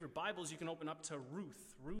Bibles, you can open up to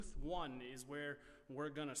Ruth. Ruth 1 is where we're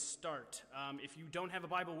going to start. If you don't have a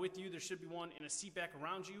Bible with you, there should be one in a seat back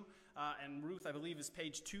around you. And Ruth, I believe, is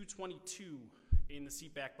page 222 in the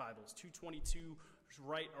seat back Bibles. 222 is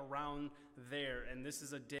right around there. And this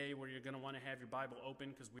is a day where you're going to want to have your Bible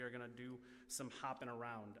open because we are going to do some hopping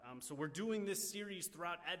around. So we're doing this series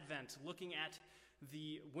throughout Advent, looking at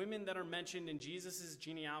the women that are mentioned in Jesus'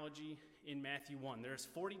 genealogy in Matthew 1. There's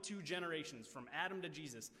 42 generations from Adam to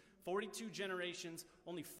Jesus. 42 generations,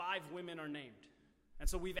 only 5 women are named. And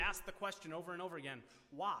so we've asked the question over and over again,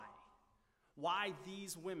 why? Why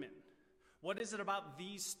these women? What is it about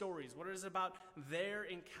these stories? What is it about their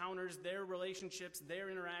encounters, their relationships, their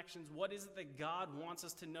interactions? What is it that God wants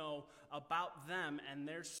us to know about them and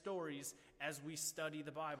their stories as we study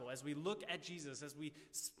the Bible, as we look at Jesus, as we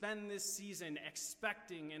spend this season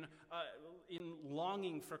expecting and in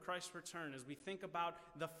longing for Christ's return, as we think about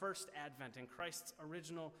the first Advent and Christ's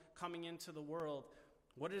original coming into the world?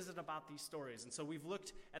 What is it about these stories? And so we've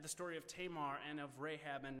looked at the story of Tamar and of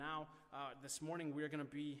Rahab, and now this morning we're going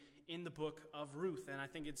to be in the book of Ruth. And I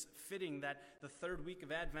think it's fitting that the third week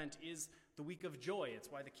of Advent is the week of joy. It's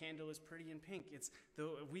why the candle is pretty in pink. It's the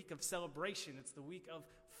week of celebration. It's the week of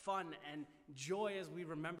fun and joy as we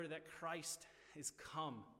remember that Christ is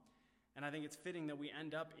come. And I think it's fitting that we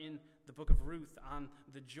end up in the book of Ruth on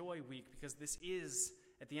the Joy Week, because this is,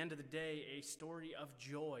 at the end of the day, a story of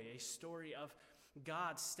joy, a story of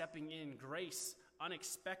God stepping in, grace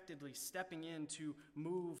unexpectedly stepping in to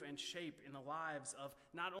move and shape in the lives of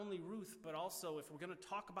not only Ruth, but also, if we're going to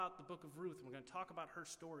talk about the book of Ruth, and we're going to talk about her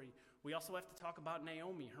story, we also have to talk about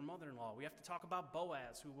Naomi, her mother-in-law. We have to talk about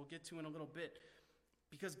Boaz, who we'll get to in a little bit,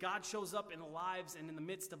 because God shows up in the lives and in the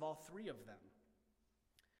midst of all 3 of them.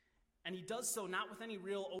 And he does so not with any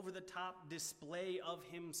real over-the-top display of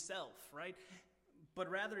himself, right?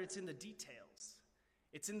 But rather it's in the details.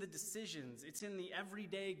 It's in the decisions. It's in the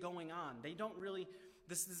everyday going on.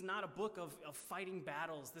 This is not a book of fighting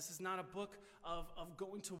battles. This is not a book of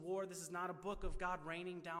going to war. This is not a book of God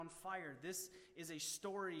raining down fire. This is a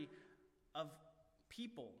story of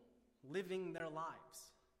people living their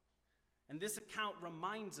lives. And this account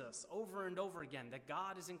reminds us over and over again that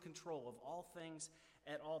God is in control of all things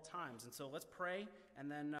at all times. And so let's pray,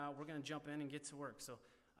 and then we're going to jump in and get to work. So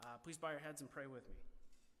please bow your heads and pray with me.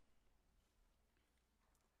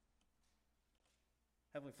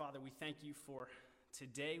 Heavenly Father, we thank you for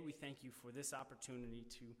today. We thank you for this opportunity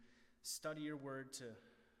to study your word, to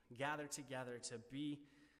gather together, to be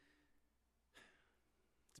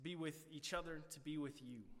with each other, to be with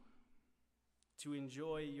you, to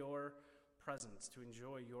enjoy your presence, to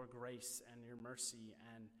enjoy your grace and your mercy,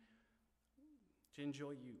 and to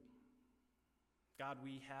enjoy you. God,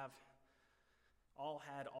 we have all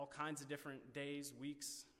had all kinds of different days,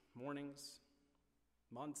 weeks, mornings,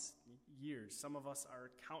 months, years. Some of us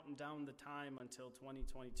are counting down the time until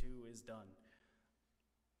 2022 is done.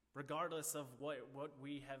 Regardless of what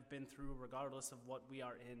we have been through, regardless of what we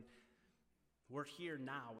are in, we're here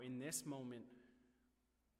now in this moment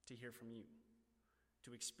to hear from you,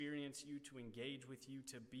 to experience you, to engage with you,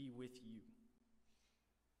 to be with you.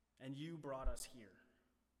 And you brought us here.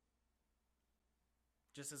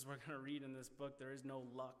 Just as we're going to read in this book, there is no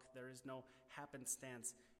luck, there is no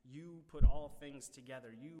happenstance. You put all things together.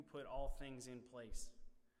 You put all things in place.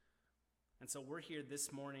 And so we're here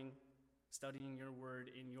this morning studying your word,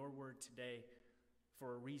 in your word today,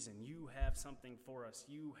 for a reason. You have something for us.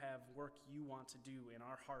 You have work you want to do in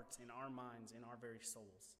our hearts, in our minds, in our very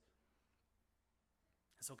souls.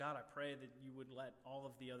 And so God, I pray that you would let all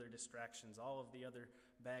of the other distractions, all of the other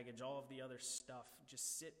baggage, all of the other stuff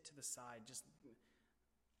just sit to the side. Just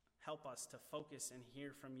help us to focus and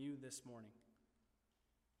hear from you this morning.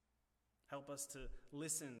 Help us to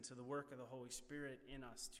listen to the work of the Holy Spirit in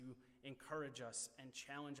us, to encourage us and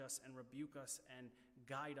challenge us and rebuke us and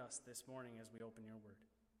guide us this morning as we open your word.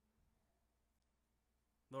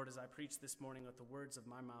 Lord, as I preach this morning, let the words of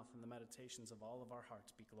my mouth and the meditations of all of our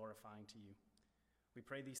hearts be glorifying to you. We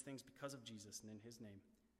pray these things because of Jesus and in his name.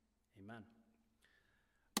 Amen.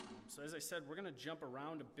 So as I said, we're going to jump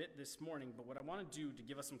around a bit this morning, but what I want to do to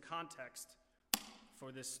give us some context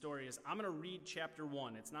for this story is I'm going to read chapter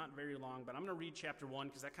 1. It's not very long, but I'm going to read chapter 1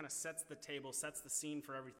 because that kind of sets the table, sets the scene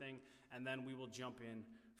for everything, and then we will jump in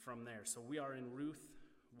from there. So we are in Ruth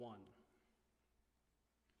 1.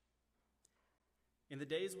 In the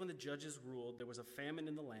days when the judges ruled, there was a famine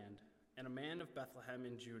in the land, and a man of Bethlehem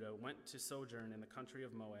in Judah went to sojourn in the country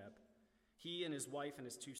of Moab, he and his wife and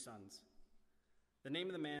his 2 sons. The name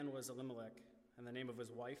of the man was Elimelech, and the name of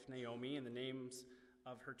his wife Naomi, and the names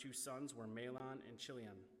of her 2 sons were Mahlon and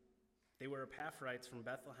Chilion. They were Epaphrites from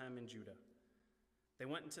Bethlehem in Judah. They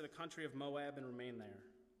went into the country of Moab and remained there.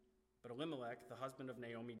 But Elimelech, the husband of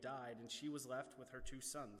Naomi, died, and she was left with her 2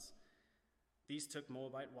 sons. These took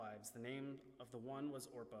Moabite wives. The name of the one was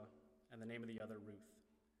Orpah, and the name of the other Ruth.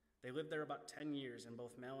 They lived there about 10 years, and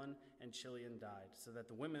both Mahlon and Chilion died, so that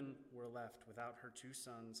the women were left without her 2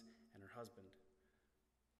 sons and her husband.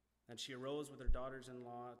 Then she arose with her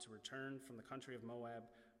daughters-in-law to return from the country of Moab,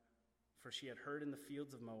 for she had heard in the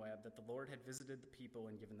fields of Moab that the Lord had visited the people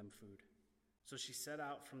and given them food. So she set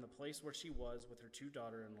out from the place where she was with her 2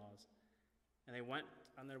 daughter-in-laws, and they went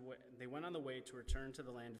on the way to return to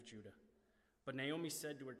the land of Judah. But Naomi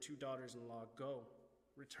said to her 2 daughters-in-law, "Go,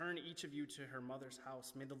 return each of you to her mother's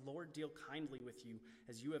house. May the Lord deal kindly with you,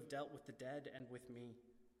 as you have dealt with the dead and with me.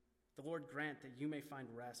 The Lord grant that you may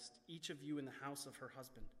find rest, each of you in the house of her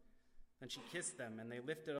husband." Then she kissed them, and they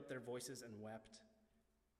lifted up their voices and wept.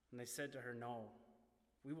 And they said to her, "No,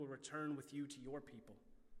 we will return with you to your people."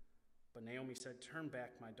 But Naomi said, "Turn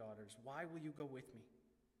back, my daughters. Why will you go with me?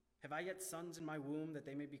 Have I yet sons in my womb that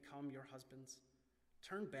they may become your husbands?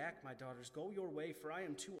 Turn back, my daughters. Go your way, for I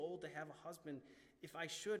am too old to have a husband. If I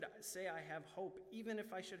should say I have hope, even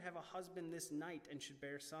if I should have a husband this night and should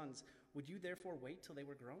bear sons, would you therefore wait till they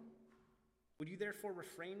were grown? Would you therefore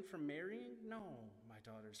refrain from marrying? No, my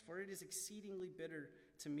daughters, for it is exceedingly bitter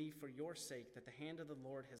to me for your sake that the hand of the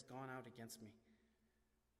Lord has gone out against me."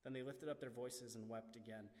 Then they lifted up their voices and wept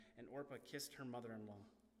again, and Orpah kissed her mother-in-law,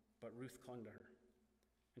 but Ruth clung to her.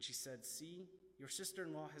 And she said, "See, your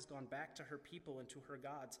sister-in-law has gone back to her people and to her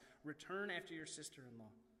gods. Return after your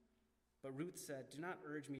sister-in-law." But Ruth said, "Do not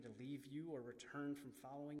urge me to leave you or return from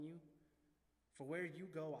following you. For where you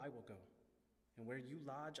go, I will go, and where you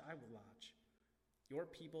lodge, I will lodge. Your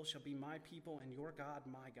people shall be my people, and your God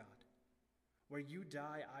my God. Where you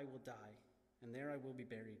die, I will die, and there I will be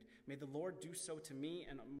buried. May the Lord do so to me,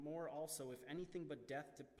 and more also, if anything but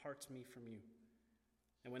death departs me from you."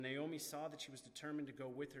 And when Naomi saw that she was determined to go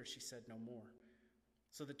with her, she said no more.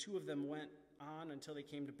 So the 2 of them went on until they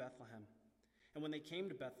came to Bethlehem. And when they came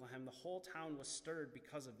to Bethlehem, the whole town was stirred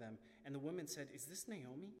because of them. And the women said, "Is this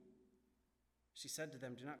Naomi?" She said to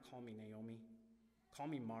them, "Do not call me Naomi. Call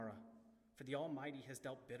me Mara, for the Almighty has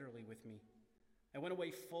dealt bitterly with me. I went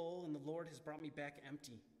away full, and the Lord has brought me back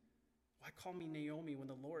empty. Why call me Naomi when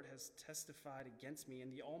the Lord has testified against me,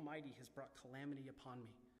 and the Almighty has brought calamity upon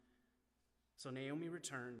me?" So Naomi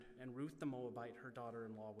returned, and Ruth the Moabite, her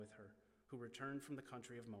daughter-in-law, with her, who returned from the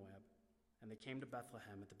country of Moab. And they came to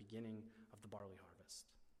Bethlehem at the beginning of the barley harvest.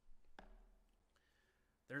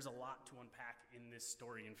 There's a lot to unpack in this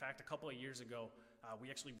story. In fact, a couple of years ago, we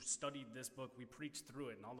actually studied this book. We preached through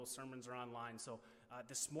it, and all those sermons are online. So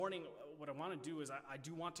this morning, what I want to do is I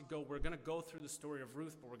do want to go, we're going to go through the story of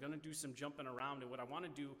Ruth, but we're going to do some jumping around. And what I want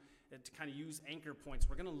to do to kind of use anchor points,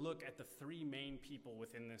 we're going to look at the 3 main people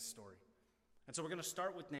within this story. And so we're going to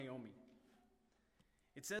start with Naomi.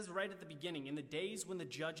 It says right at the beginning, "In the days when the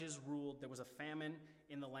judges ruled, there was a famine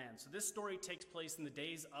in the land." So this story takes place in the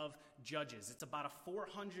days of Judges. It's about a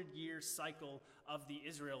 400-year cycle of the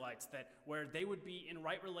Israelites where they would be in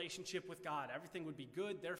right relationship with God. Everything would be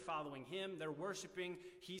good. They're following him. They're worshiping.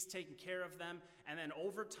 He's taking care of them. And then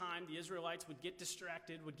over time, the Israelites would get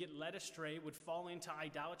distracted, would get led astray, would fall into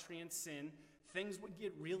idolatry and sin. Things would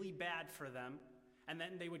get really bad for them. And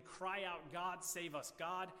then they would cry out, "God, save us.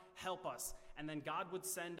 God, help us." And then God would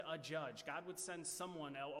send a judge. God would send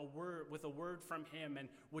someone a word from him and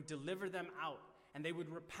would deliver them out. And they would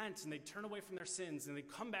repent and they'd turn away from their sins and they'd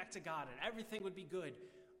come back to God and everything would be good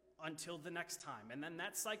until the next time. And then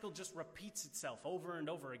that cycle just repeats itself over and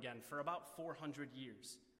over again for about 400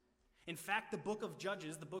 years. In fact, the book of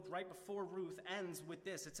Judges, the book right before Ruth, ends with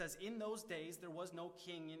this. It says, "In those days there was no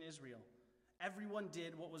king in Israel. Everyone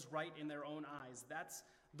did what was right in their own eyes." That's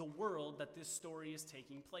the world that this story is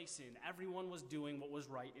taking place in. Everyone was doing what was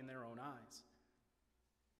right in their own eyes.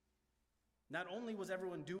 Not only was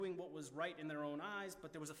everyone doing what was right in their own eyes,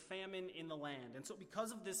 but there was a famine in the land. And so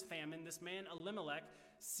because of this famine, this man Elimelech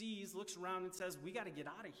looks around and says, "We got to get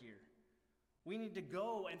out of here. We need to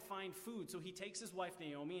go and find food." So he takes his wife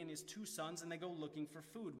Naomi and his 2 sons and they go looking for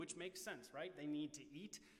food, which makes sense, right? They need to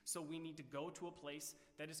eat, so we need to go to a place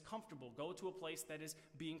that is comfortable, go to a place that is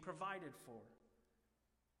being provided for.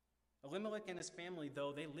 Elimelech and his family,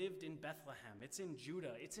 though, they lived in Bethlehem. It's in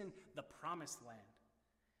Judah. It's in the promised land.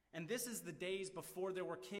 And this is the days before there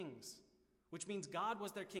were kings, which means God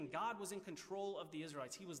was their king. God was in control of the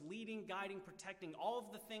Israelites. He was leading, guiding, protecting, all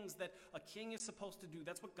of the things that a king is supposed to do.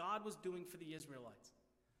 That's what God was doing for the Israelites.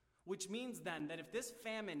 Which means then that if this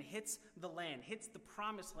famine hits the land, hits the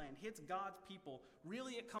promised land, hits God's people,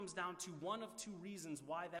 really it comes down to one of 2 reasons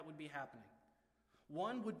why that would be happening.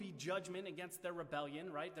 One would be judgment against their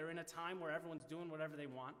rebellion, right? They're in a time where everyone's doing whatever they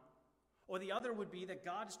want. Or the other would be that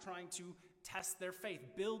God is trying to test their faith,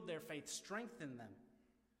 build their faith, strengthen them.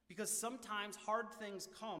 Because sometimes hard things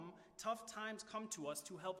come, tough times come to us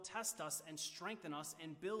to help test us and strengthen us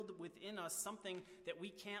and build within us something that we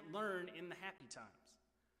can't learn in the happy times.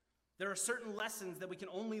 There are certain lessons that we can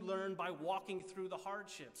only learn by walking through the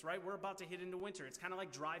hardships, right? We're about to hit into winter. It's kind of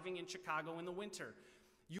like driving in Chicago in the winter.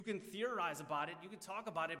 You can theorize about it, you can talk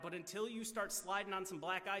about it, but until you start sliding on some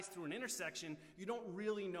black ice through an intersection, you don't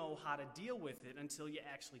really know how to deal with it until you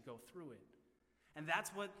actually go through it. And that's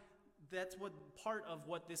what part of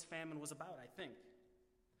what this famine was about, I think.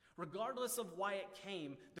 Regardless of why it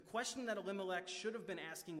came, the question that Elimelech should have been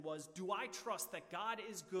asking was, do I trust that God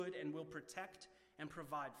is good and will protect and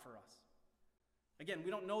provide for us? Again,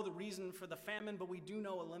 we don't know the reason for the famine, but we do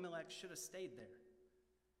know Elimelech should have stayed there.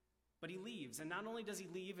 But he leaves, and not only does he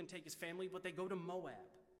leave and take his family, but they go to Moab,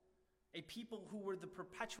 a people who were the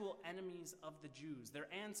perpetual enemies of the Jews. Their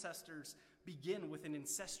ancestors begin with an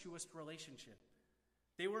incestuous relationship.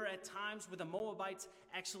 They were at times where the Moabites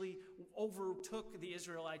actually overtook the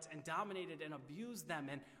Israelites and dominated and abused them,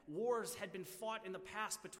 and wars had been fought in the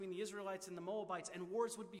past between the Israelites and the Moabites, and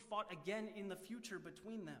wars would be fought again in the future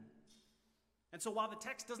between them. And so while the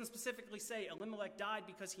text doesn't specifically say Elimelech died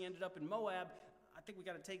because he ended up in Moab, I think we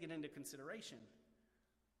got to take it into consideration.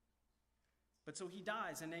 But so he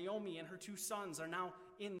dies, and Naomi and her 2 sons are now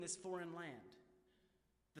in this foreign land.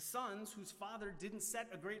 The sons, whose father didn't set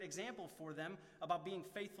a great example for them about being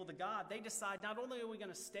faithful to God, they decide not only are we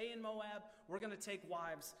going to stay in Moab, we're going to take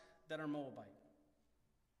wives that are Moabite.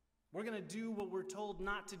 We're going to do what we're told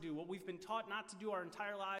not to do, what we've been taught not to do our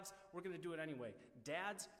entire lives, we're going to do it anyway.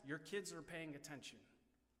 Dads, your kids are paying attention.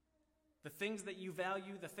 The things that you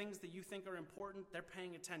value, the things that you think are important, they're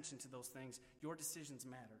paying attention to those things. Your decisions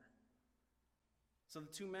matter. So the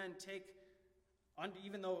 2 men take,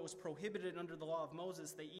 even though it was prohibited under the law of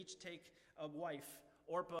Moses, they each take a wife,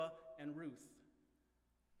 Orpah and Ruth.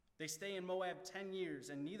 They stay in Moab 10 years,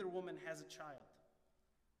 and neither woman has a child.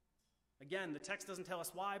 Again, the text doesn't tell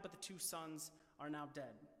us why, but the 2 sons are now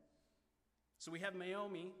dead. So we have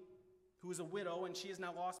Naomi, who is a widow, and she has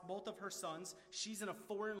now lost both of her sons. She's in a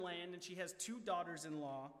foreign land, and she has 2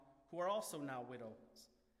 daughters-in-law who are also now widows.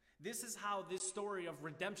 This is how this story of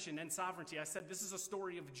redemption and sovereignty, I said this is a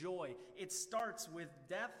story of joy. It starts with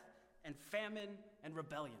death and famine and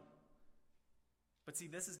rebellion. But see,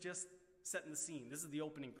 this is just setting the scene. This is the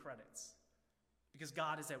opening credits. Because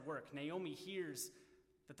God is at work. Naomi hears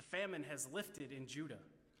that the famine has lifted in Judah.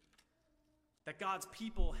 That God's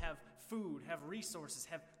people have food, have resources,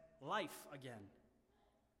 have life again.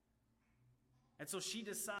 And so she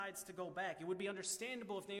decides to go back. It would be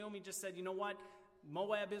understandable if Naomi just said, you know what?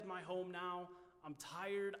 Moab is my home now. I'm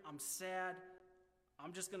tired. I'm sad.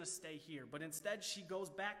 I'm just going to stay here. But instead, she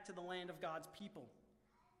goes back to the land of God's people.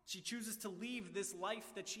 She chooses to leave this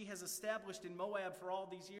life that she has established in Moab for all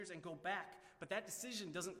these years and go back. But that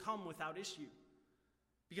decision doesn't come without issue.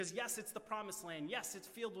 Because yes, it's the promised land. Yes, it's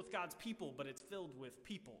filled with God's people, but it's filled with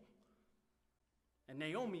people. And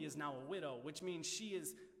Naomi is now a widow, which means she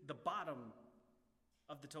is the bottom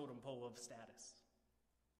of the totem pole of status.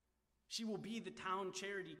 She will be the town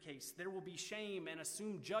charity case. There will be shame and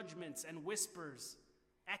assumed judgments and whispers,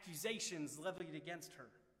 accusations levied against her.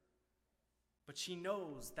 But she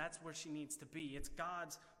knows that's where she needs to be. It's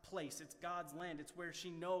God's place. It's God's land. It's where she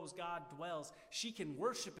knows God dwells. She can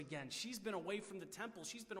worship again. She's been away from the temple.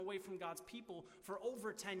 She's been away from God's people for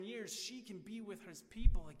over 10 years. She can be with his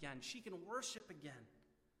people again. She can worship again.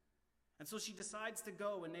 And so she decides to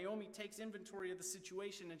go, and Naomi takes inventory of the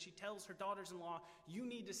situation, and she tells her daughters-in-law, you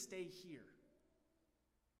need to stay here.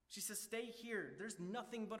 She says, stay here. There's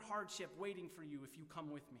nothing but hardship waiting for you if you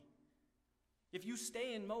come with me. If you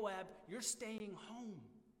stay in Moab, you're staying home.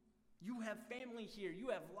 You have family here. You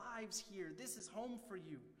have lives here. This is home for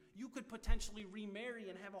you. You could potentially remarry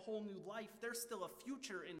and have a whole new life. There's still a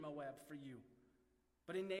future in Moab for you.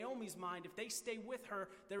 But in Naomi's mind, if they stay with her,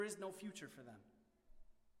 there is no future for them.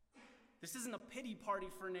 This isn't a pity party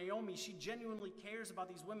for Naomi. She genuinely cares about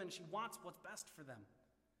these women. She wants what's best for them.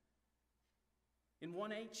 In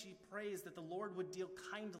 1:8, she prays that the Lord would deal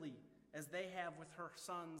kindly as they have with her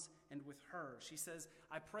sons and with her. She says,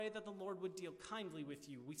 I pray that the Lord would deal kindly with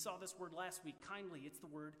you. We saw this word last week, kindly. It's the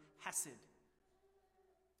word hesed.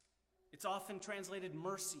 It's often translated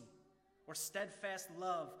mercy or steadfast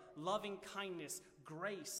love, loving kindness,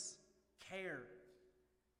 grace, care.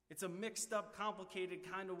 It's a mixed up, complicated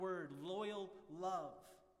kind of word, loyal love.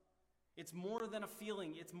 It's more than a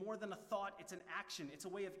feeling. It's more than a thought. It's an action. It's a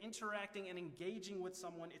way of interacting and engaging with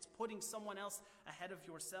someone. It's putting someone else ahead of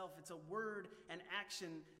yourself. It's a word and action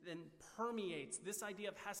that permeates. This idea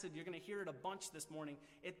of hesed, you're going to hear it a bunch this morning.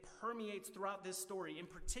 It permeates throughout this story, in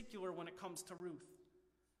particular when it comes to Ruth.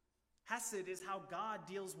 Hesed is how God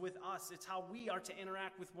deals with us. It's how we are to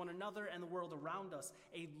interact with one another and the world around us.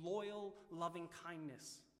 A loyal, loving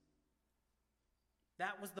kindness.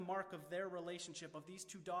 That was the mark of their relationship, of these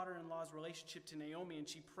two daughter-in-law's relationship to Naomi, and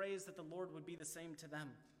she prays that the Lord would be the same to them.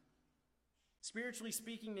 Spiritually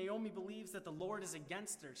speaking, Naomi believes that the Lord is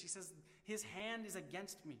against her. She says, his hand is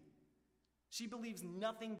against me. She believes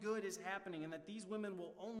nothing good is happening and that these women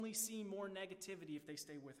will only see more negativity if they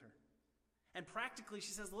stay with her. And practically,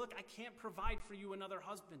 she says, look, I can't provide for you another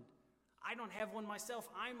husband. I don't have one myself.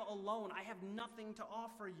 I'm alone. I have nothing to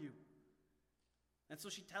offer you. And so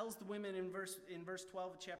she tells the women in verse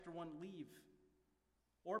 12 of chapter 1, leave.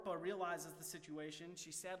 Orpah realizes the situation.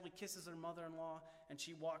 She sadly kisses her mother-in-law and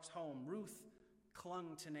she walks home. Ruth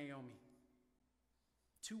clung to Naomi.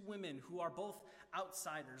 Two women who are both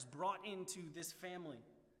outsiders brought into this family,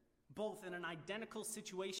 both in an identical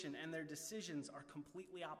situation, and their decisions are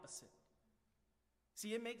completely opposite.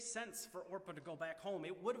 See, it makes sense for Orpah to go back home.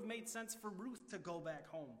 It would have made sense for Ruth to go back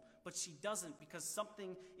home, but she doesn't because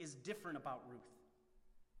something is different about Ruth.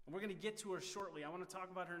 And we're going to get to her shortly. I want to talk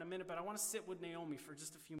about her in a minute, but I want to sit with Naomi for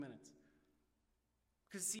just a few minutes.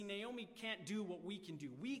 Because, see, Naomi can't do what we can do.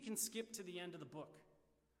 We can skip to the end of the book.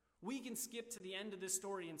 We can skip to the end of this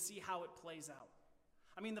story and see how it plays out.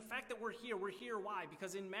 I mean, the fact that we're here why?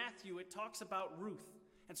 Because in Matthew, it talks about Ruth.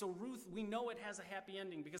 And so Ruth, we know it has a happy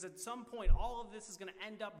ending because at some point, all of this is going to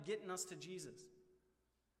end up getting us to Jesus.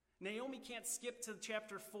 Naomi can't skip to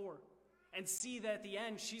chapter 4 and see that at the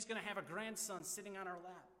end, she's going to have a grandson sitting on her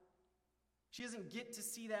lap. She doesn't get to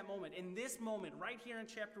see that moment. In this moment, right here in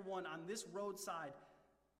chapter 1, on this roadside,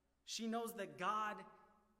 she knows that God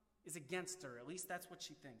is against her. At least that's what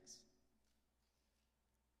she thinks.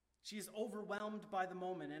 She is overwhelmed by the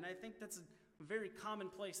moment, and I think that's a very common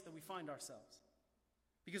place that we find ourselves.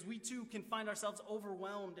 Because we too can find ourselves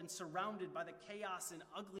overwhelmed and surrounded by the chaos and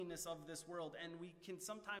ugliness of this world, and we can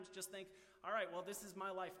sometimes just think, all right, well, this is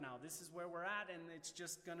my life now. This is where we're at, and it's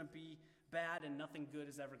just going to be bad, and nothing good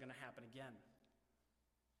is ever going to happen again.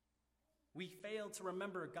 We fail to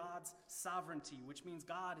remember God's sovereignty, which means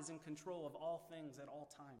God is in control of all things at all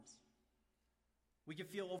times. We can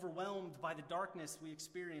feel overwhelmed by the darkness we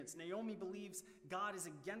experience. Naomi believes God is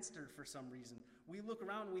against her for some reason. We look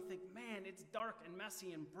around and we think, man, it's dark and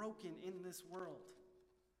messy and broken in this world.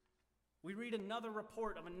 We read another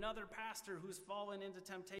report of another pastor who's fallen into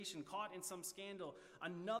temptation, caught in some scandal.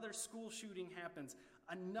 Another school shooting happens.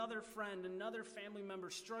 Another friend, another family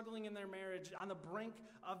member struggling in their marriage on the brink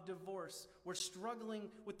of divorce. We're struggling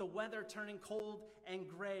with the weather turning cold and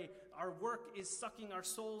gray. Our work is sucking our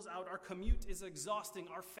souls out. Our commute is exhausting.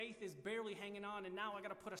 Our faith is barely hanging on. And now I got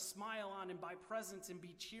to put a smile on and buy presents and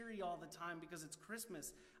be cheery all the time because it's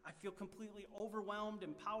Christmas. I feel completely overwhelmed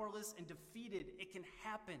and powerless and defeated. It can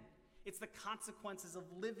happen. It's the consequences of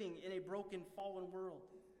living in a broken, fallen world.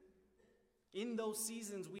 In those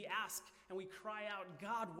seasons, we ask and we cry out,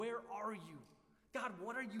 God, where are you? God,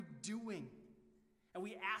 what are you doing? And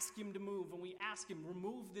we ask him to move, and we ask him,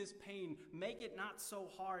 remove this pain, make it not so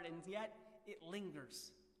hard, and yet it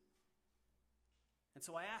lingers. And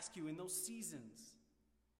so I ask you, in those seasons,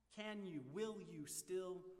 will you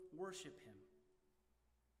still worship him?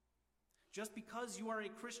 Just because you are a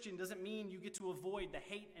Christian doesn't mean you get to avoid the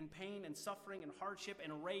hate and pain and suffering and hardship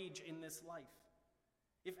and rage in this life.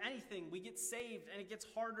 If anything, we get saved and it gets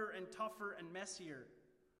harder and tougher and messier.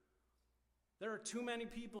 There are too many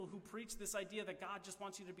people who preach this idea that God just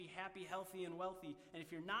wants you to be happy, healthy, and wealthy. And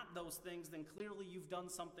if you're not those things, then clearly you've done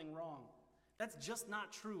something wrong. That's just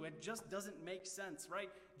not true. It just doesn't make sense, right?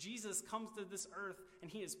 Jesus comes to this earth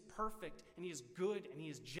and he is perfect and he is good and he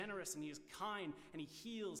is generous and he is kind and he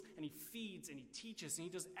heals and he feeds and he teaches and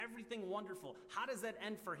he does everything wonderful. How does that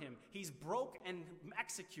end for him? He's broke and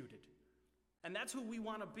executed. And that's who we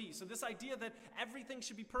want to be. So this idea that everything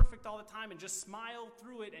should be perfect all the time and just smile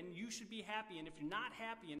through it and you should be happy. And if you're not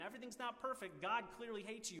happy and everything's not perfect, God clearly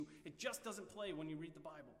hates you. It just doesn't play when you read the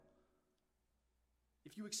Bible.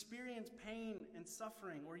 If you experience pain and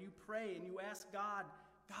suffering, or you pray and you ask God,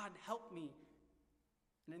 God, help me.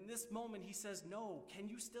 And in this moment he says, no, can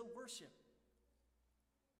you still worship?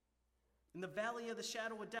 In the valley of the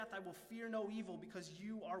shadow of death, I will fear no evil because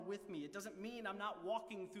you are with me. It doesn't mean I'm not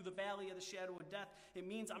walking through the valley of the shadow of death. It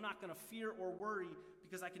means I'm not going to fear or worry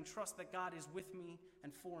because I can trust that God is with me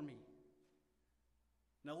and for me.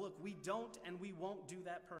 Now look, we don't and we won't do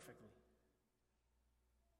that perfectly.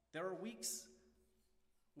 There are weeks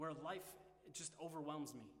where life just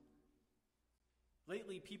overwhelms me.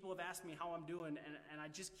 Lately, people have asked me how I'm doing, and I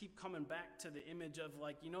just keep coming back to the image of,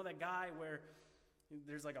 like, you know that guy where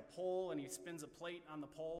there's like a pole and he spins a plate on the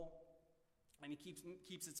pole, and he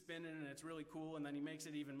keeps it spinning, and it's really cool, and then he makes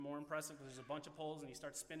it even more impressive because there's a bunch of poles, and he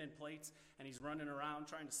starts spinning plates, and he's running around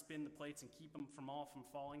trying to spin the plates and keep them from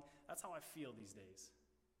falling. That's how I feel these days.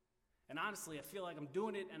 And honestly, I feel like I'm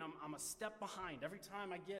doing it, and I'm a step behind. Every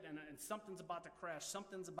time I get, and something's about to crash,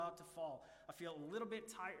 something's about to fall, I feel a little bit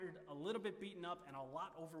tired, a little bit beaten up, and a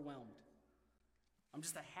lot overwhelmed. I'm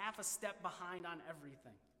just a half a step behind on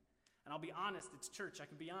everything. And I'll be honest, it's church. I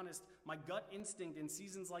can be honest. My gut instinct in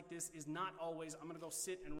seasons like this is not always, I'm going to go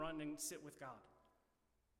sit and run and sit with God.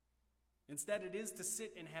 Instead, it is to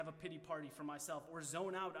sit and have a pity party for myself, or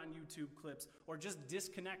zone out on YouTube clips, or just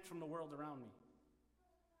disconnect from the world around me.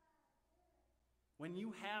 When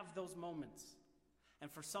you have those moments,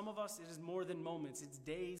 and for some of us, it is more than moments. It's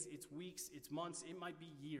days, it's weeks, it's months, it might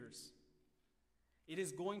be years. It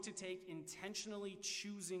is going to take intentionally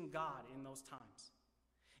choosing God in those times.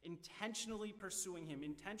 Intentionally pursuing Him,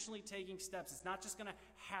 intentionally taking steps. It's not just going to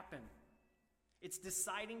happen. It's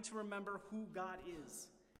deciding to remember who God is,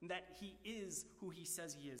 and that He is who He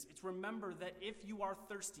says He is. It's remember that if you are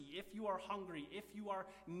thirsty, if you are hungry, if you are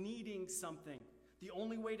needing something, the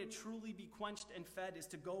only way to truly be quenched and fed is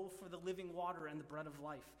to go for the living water and the bread of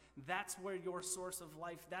life. That's where your source of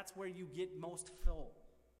life, that's where you get most fill.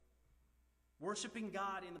 Worshiping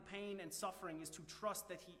God in the pain and suffering is to trust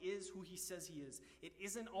that He is who He says He is. It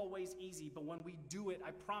isn't always easy, but when we do it,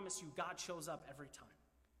 I promise you, God shows up every time.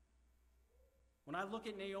 When I look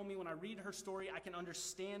at Naomi, when I read her story, I can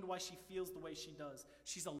understand why she feels the way she does.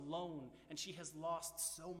 She's alone, and she has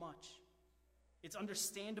lost so much. It's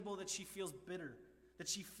understandable that she feels bitter, that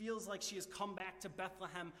she feels like she has come back to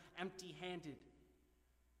Bethlehem empty-handed.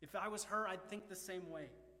 If I was her, I'd think the same way.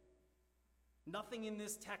 Nothing in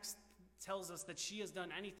this text tells us that she has done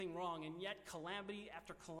anything wrong, and yet calamity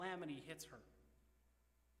after calamity hits her.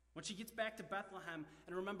 When she gets back to Bethlehem,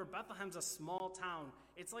 and remember, Bethlehem's a small town.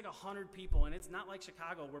 It's like 100 people, and it's not like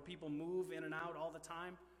Chicago where people move in and out all the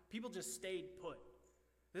time. People just stayed put.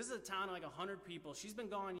 This is a town of like 100 people. She's been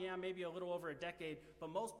gone, maybe a little over a decade,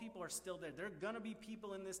 but most people are still there. There are going to be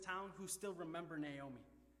people in this town who still remember Naomi.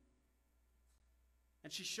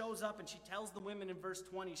 And she shows up and she tells the women in verse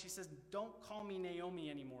 20, she says, "Don't call me Naomi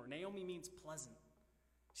anymore." Naomi means pleasant.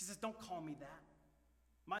 She says, "Don't call me that.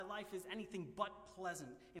 My life is anything but pleasant.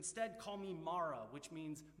 Instead, call me Mara," which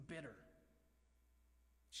means bitter.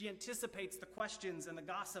 She anticipates the questions and the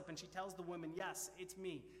gossip, and she tells the women, "Yes, it's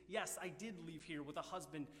me. Yes, I did leave here with a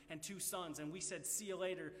husband and 2 sons, and we said, 'See you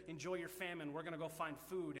later, enjoy your famine. We're going to go find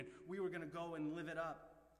food,' and we were going to go and live it up.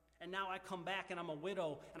 And now I come back, and I'm a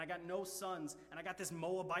widow, and I got no sons, and I got this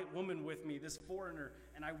Moabite woman with me, this foreigner,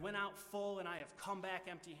 and I went out full, and I have come back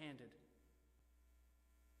empty-handed."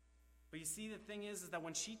 But you see, the thing is that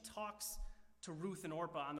when she talks to Ruth and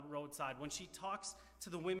Orpah on the roadside, when she talks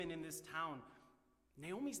to the women in this town,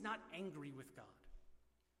 Naomi's not angry with God.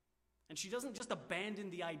 And she doesn't just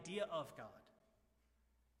abandon the idea of God.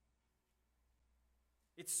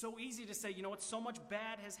 It's so easy to say, so much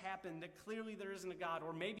bad has happened that clearly there isn't a God,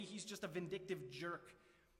 or maybe He's just a vindictive jerk.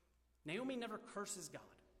 Naomi never curses God.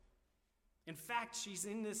 In fact, she's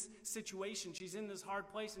in this situation, she's in this hard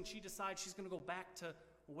place, and she decides she's going to go back to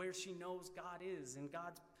where she knows God is, in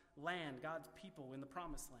God's land, God's people, in the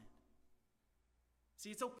promised land.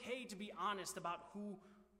 See, it's okay to be honest about who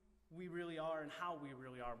we really are and how we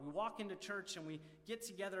really are. We walk into church and we get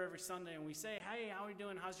together every Sunday and we say, "Hey, how are you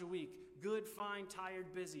doing? How's your week?" "Good, fine,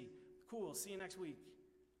 tired, busy." "Cool, see you next week."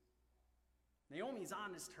 Naomi's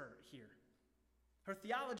honest here. Her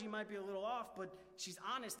theology might be a little off, but she's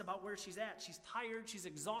honest about where she's at. She's tired, she's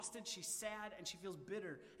exhausted, she's sad, and she feels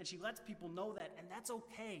bitter. And she lets people know that, and that's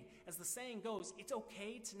okay. As the saying goes, it's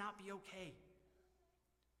okay to not be okay.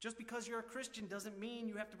 Just because you're a Christian doesn't mean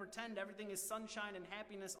you have to pretend everything is sunshine and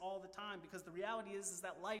happiness all the time, because the reality is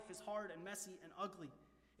that life is hard and messy and ugly.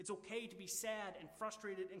 It's okay to be sad and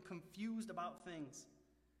frustrated and confused about things,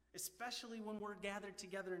 especially when we're gathered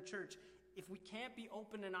together in church. If we can't be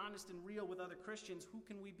open and honest and real with other Christians, who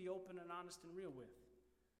can we be open and honest and real with?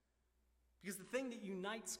 Because the thing that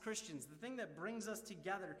unites Christians, the thing that brings us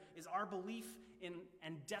together, is our belief in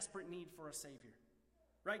and desperate need for a Savior.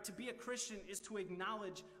 Right? To be a Christian is to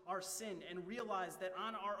acknowledge our sin and realize that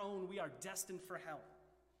on our own we are destined for hell.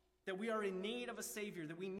 That we are in need of a Savior,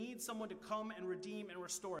 that we need someone to come and redeem and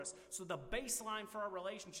restore us. So the baseline for our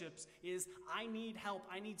relationships is, I need help.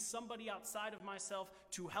 I need somebody outside of myself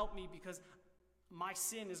to help me, because my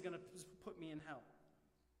sin is going to put me in hell.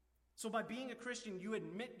 So by being a Christian, you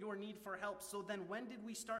admit your need for help. So then when did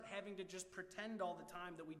we start having to just pretend all the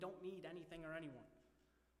time that we don't need anything or anyone?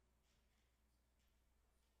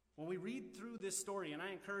 When we read through this story, and I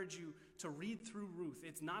encourage you to read through Ruth.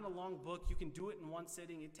 It's not a long book. You can do it in one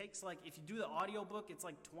sitting. It takes if you do the audio book, it's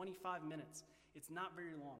 25 minutes. It's not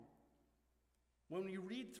very long. When you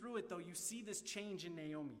read through it, though, you see this change in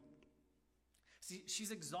Naomi. See, she's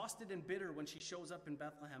exhausted and bitter when she shows up in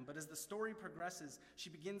Bethlehem, but as the story progresses, she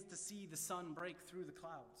begins to see the sun break through the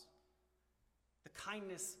clouds. The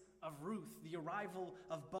kindness of Ruth, the arrival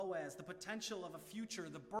of Boaz, the potential of a future,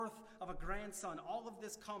 the birth of a grandson, all of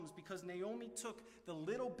this comes because Naomi took the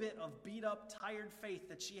little bit of beat-up, tired faith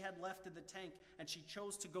that she had left in the tank, and she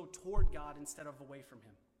chose to go toward God instead of away from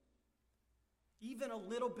him. Even a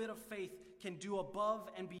little bit of faith can do above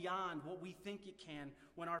and beyond what we think it can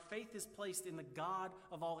when our faith is placed in the God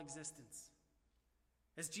of all existence.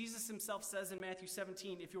 As Jesus himself says in Matthew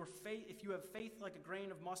 17, if you have faith like a grain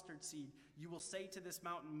of mustard seed, you will say to this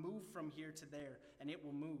mountain, move from here to there, and it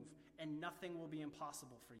will move, and nothing will be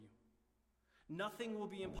impossible for you. Nothing will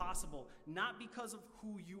be impossible, not because of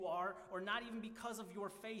who you are, or not even because of your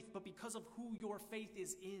faith, but because of who your faith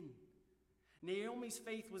is in. Naomi's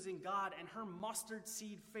faith was in God, and her mustard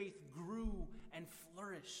seed faith grew and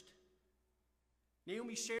flourished.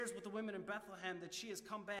 Naomi shares with the women in Bethlehem that she has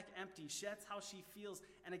come back empty. That's how she feels.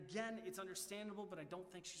 And again, it's understandable, but I don't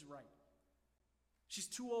think she's right. She's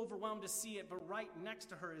too overwhelmed to see it, but right next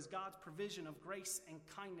to her is God's provision of grace and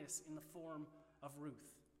kindness in the form of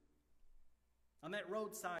Ruth. On that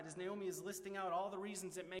roadside, as Naomi is listing out all the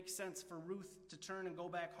reasons it makes sense for Ruth to turn and go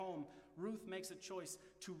back home, Ruth makes a choice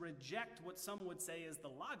to reject what some would say is the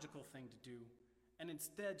logical thing to do, and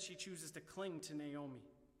instead she chooses to cling to Naomi.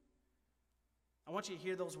 I want you to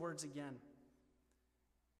hear those words again.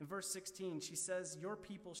 In verse 16, she says, your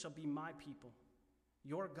people shall be my people.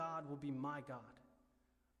 Your God will be my God.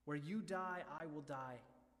 Where you die, I will die,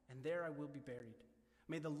 and there I will be buried.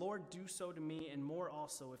 May the Lord do so to me, and more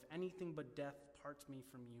also, if anything but death parts me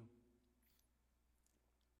from you.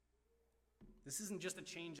 This isn't just a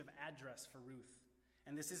change of address for Ruth,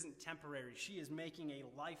 and this isn't temporary. She is making a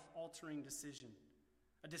life-altering decision.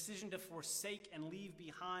 A decision to forsake and leave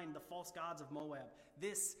behind the false gods of Moab.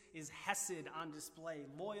 This is Hesed on display,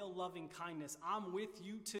 loyal, loving kindness. I'm with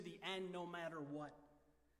you to the end no matter what.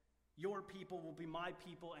 Your people will be my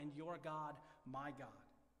people, and your God, my God.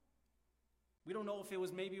 We don't know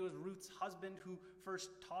if maybe it was Ruth's husband who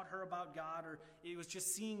first taught her about God, or it was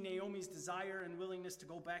just seeing Naomi's desire and willingness to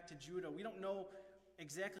go back to Judah. We don't know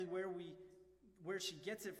exactly where she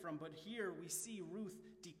gets it from, but here we see Ruth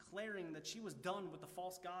declaring that she was done with the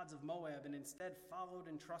false gods of Moab and instead followed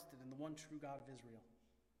and trusted in the one true God of Israel.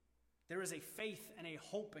 There is a faith and a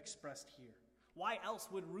hope expressed here. Why else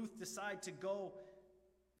would Ruth decide to go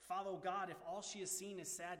follow God if all she has seen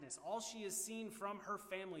is sadness? All she has seen from her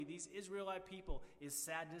family, these Israelite people, is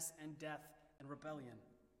sadness and death and rebellion.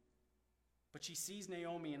 But she sees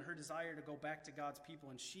Naomi and her desire to go back to God's people,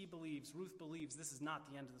 and Ruth believes this is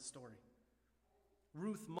not the end of the story.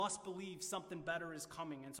 Ruth must believe something better is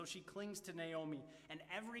coming, and so she clings to Naomi. And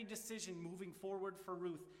every decision moving forward for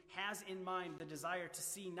Ruth has in mind the desire to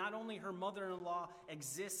see not only her mother-in-law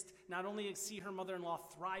exist, not only see her mother-in-law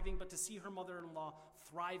thriving, but to see her mother-in-law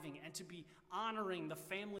thriving and to be honoring the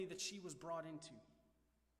family that she was brought into.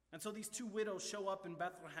 And so these two widows show up in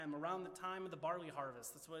Bethlehem around the time of the barley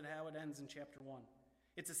harvest. That's how it ends in chapter 1.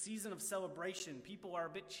 It's a season of celebration. People are a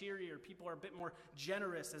bit cheerier. People are a bit more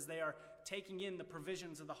generous as they are taking in the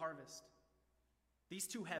provisions of the harvest. These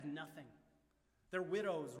two have nothing. They're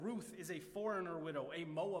widows. Ruth is a foreigner widow, a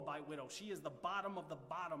Moabite widow. She is the bottom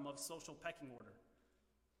of social pecking order.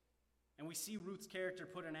 And we see Ruth's character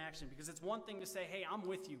put in action, because it's one thing to say, hey, I'm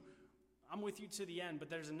with you. I'm with you to the end. But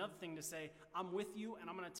there's another thing to say, I'm with you and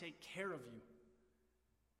I'm going to take care of you.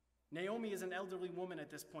 Naomi is an elderly woman at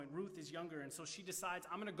this point. Ruth is younger, and so she decides,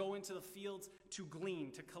 I'm going to go into the fields to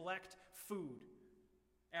glean, to collect food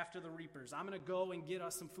after the reapers. I'm going to go and get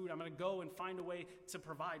us some food. I'm going to go and find a way to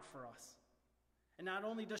provide for us. And not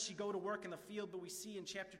only does she go to work in the field, but we see in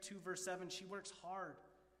chapter 2, verse 7, she works hard.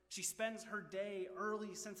 She spends her day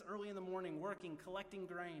since early in the morning working, collecting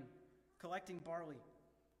grain, collecting barley.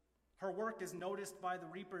 Her work is noticed by the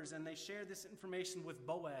reapers, and they share this information with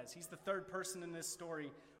Boaz. He's the third person in this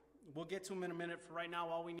story. We'll get to him in a minute. For right now,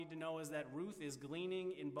 all we need to know is that Ruth is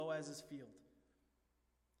gleaning in Boaz's field.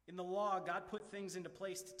 In the law, God put things into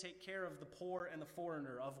place to take care of the poor and the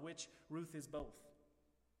foreigner, of which Ruth is both.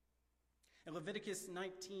 In Leviticus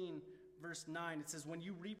 19, verse 9, it says, when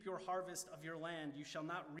you reap your harvest of your land, you shall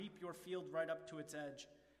not reap your field right up to its edge,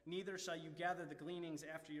 neither shall you gather the gleanings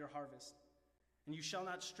after your harvest. And you shall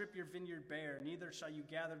not strip your vineyard bare, neither shall you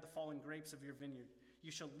gather the fallen grapes of your vineyard.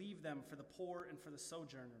 You shall leave them for the poor and for the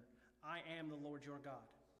sojourner. I am the Lord your God.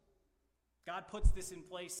 God puts this in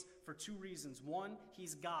place for two reasons. One,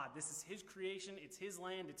 he's God. This is his creation. It's his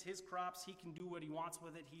land. It's his crops. He can do what he wants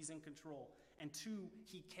with it. He's in control. And two,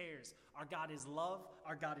 he cares. Our God is love.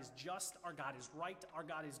 Our God is just. Our God is right. Our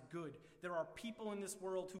God is good. There are people in this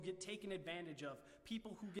world who get taken advantage of,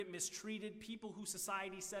 people who get mistreated, people who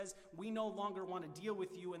society says, we no longer want to deal with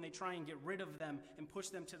you, and they try and get rid of them and push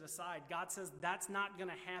them to the side. God says, that's not going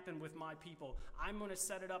to happen with my people. I'm going to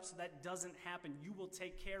set it up so that doesn't happen. You will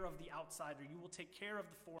take care of the outsider. You will take care of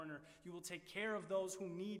the foreigner. You will take care of those who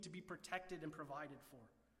need to be protected and provided for.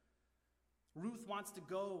 Ruth wants to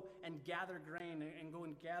go and gather grain and go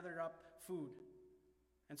and gather up food.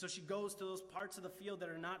 And so she goes to those parts of the field that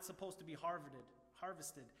are not supposed to be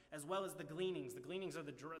harvested, as well as the gleanings. The gleanings are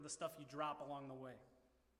the stuff you drop along the way.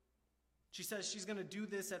 She says she's going to do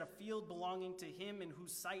this at a field belonging to him in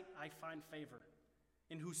whose sight I find favor,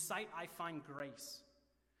 in whose sight I find grace.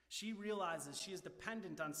 She realizes she is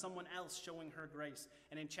dependent on someone else showing her grace.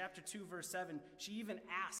 And in chapter 2, verse 7, she even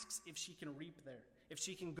asks if she can reap there, if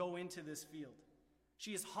she can go into this field.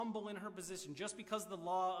 She is humble in her position. Just because the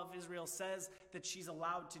law of Israel says that she's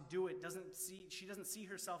allowed to do it, she doesn't see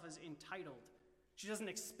herself as entitled. She doesn't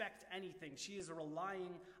expect anything. She is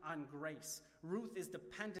relying on grace. Ruth is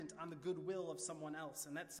dependent on the goodwill of someone else,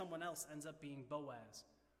 and that someone else ends up being Boaz,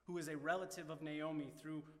 who is a relative of Naomi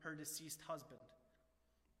through her deceased husband.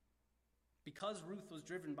 Because Ruth was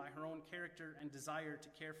driven by her own character and desire to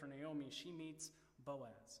care for Naomi, she meets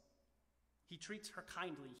Boaz. He treats her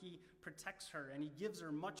kindly, he protects her, and he gives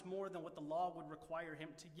her much more than what the law would require him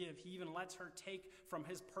to give. He even lets her take from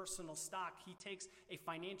his personal stock. He takes a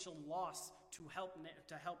financial loss to help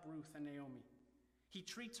Ruth and Naomi. He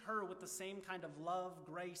treats her with the same kind of love,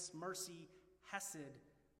 grace, mercy, hesed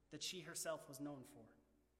that she herself was known for.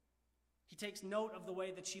 He takes note of the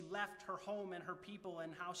way that she left her home and her people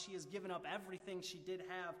and how she has given up everything she did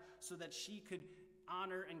have so that she could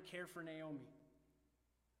honor and care for Naomi.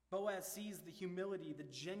 Boaz sees the humility, the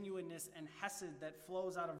genuineness, and hesed that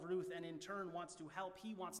flows out of Ruth, and in turn wants to help.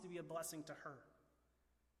 He wants to be a blessing to her.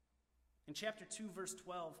 In chapter 2, verse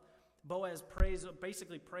 12, Boaz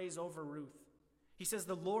basically prays over Ruth. He says,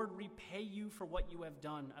 "The Lord repay you for what you have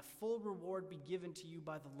done. A full reward be given to you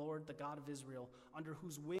by the Lord, the God of Israel, under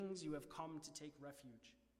whose wings you have come to take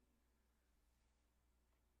refuge."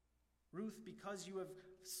 Ruth, because you have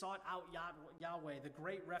sought out Yahweh, the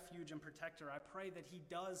great refuge and protector, I pray that he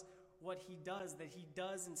does what he does, that he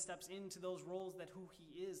does and steps into those roles that who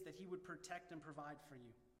he is, that he would protect and provide for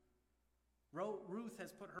you. Ruth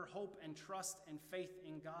has put her hope and trust and faith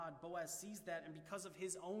in God. Boaz sees that, and because of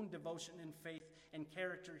his own devotion and faith and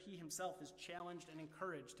character, he himself is challenged and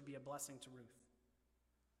encouraged to be a blessing to Ruth.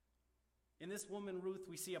 In this woman, Ruth,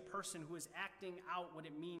 we see a person who is acting out what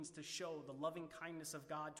it means to show the loving kindness of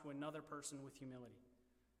God to another person with humility.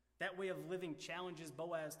 That way of living challenges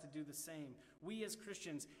Boaz to do the same. We as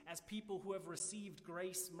Christians, as people who have received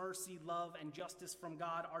grace, mercy, love, and justice from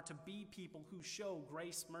God, are to be people who show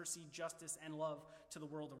grace, mercy, justice, and love to the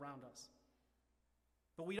world around us.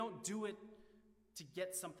 But we don't do it to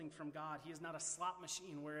get something from God. He is not a slot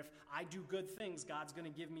machine where if I do good things, God's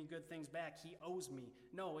going to give me good things back. He owes me.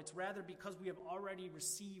 No, it's rather because we have already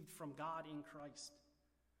received from God in Christ.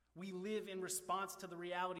 We live in response to the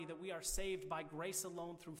reality that we are saved by grace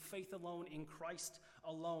alone, through faith alone, in Christ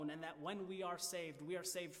alone, and that when we are saved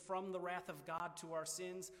from the wrath of God to our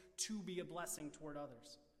sins to be a blessing toward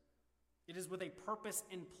others. It is with a purpose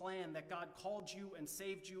and plan that God called you and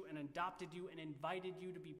saved you and adopted you and invited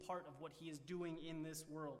you to be part of what he is doing in this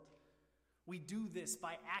world. We do this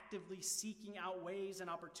by actively seeking out ways and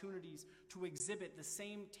opportunities to exhibit the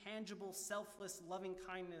same tangible, selfless, loving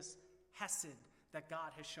kindness, hesed, that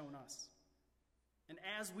God has shown us. And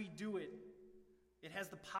as we do it, it has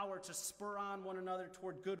the power to spur on one another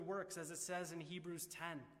toward good works, as it says in Hebrews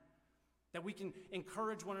 10. That we can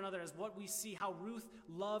encourage one another, as what we see how Ruth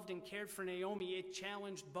loved and cared for Naomi, it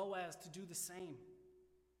challenged Boaz to do the same.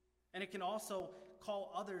 And it can also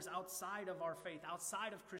call others outside of our faith,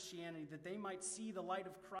 outside of Christianity, that they might see the light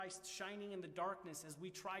of Christ shining in the darkness as we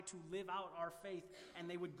try to live out our faith, and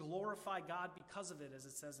they would glorify God because of it, as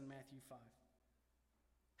it says in Matthew 5.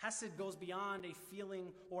 Hesed goes beyond a feeling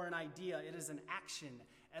or an idea. It is an action.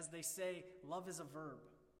 As they say, love is a verb.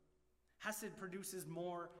 Hesed produces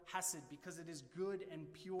more hesed because it is good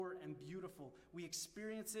and pure and beautiful. We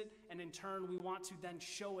experience it, and in turn we want to then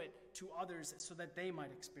show it to others so that they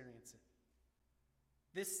might experience it.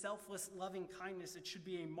 This selfless loving kindness, it should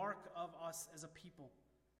be a mark of us as a people.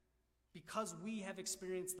 because we have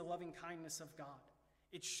experienced the loving kindness of God.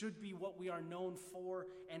 It should be what we are known for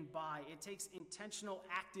and by. It takes intentional,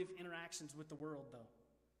 active interactions with the world, though.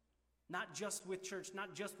 Not just with church,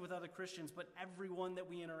 not just with other Christians, but everyone that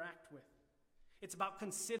we interact with. It's about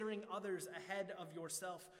considering others ahead of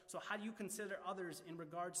yourself. So how do you consider others in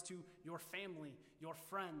regards to your family, your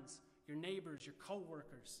friends, your neighbors, your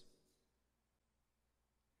coworkers,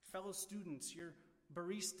 fellow students, your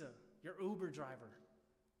barista, your Uber driver,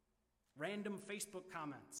 random Facebook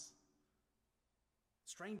comments,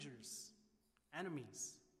 strangers,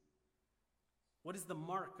 enemies? What is the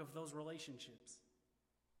mark of those relationships?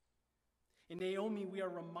 In Naomi, we are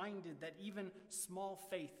reminded that even small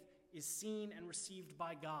faith is seen and received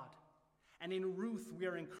by God. And in Ruth, we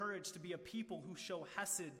are encouraged to be a people who show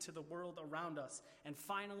hesed to the world around us. And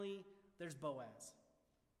finally, there's Boaz.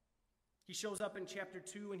 He shows up in chapter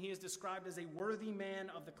 2, and he is described as a worthy man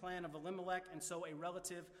of the clan of Elimelech, and so a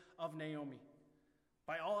relative of Naomi.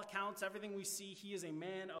 By all accounts, everything we see, he is a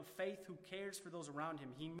man of faith who cares for those around him.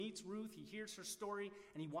 He meets Ruth, he hears her story,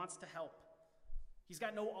 and he wants to help. He's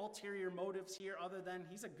got no ulterior motives here other than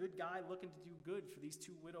he's a good guy looking to do good for these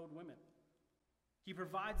two widowed women. He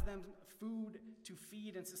provides them food to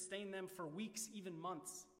feed and sustain them for weeks, even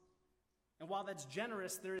months. And while that's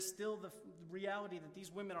generous, there is still the reality that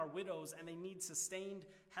these women are widows and they need sustained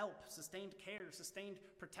help, sustained care, sustained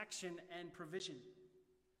protection and provision.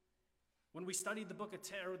 When we studied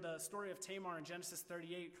the story of Tamar in Genesis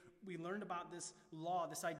 38, we learned about this law,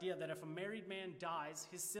 this idea that if a married man dies,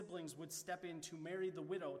 his siblings would step in to marry the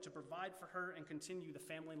widow to provide for her and continue the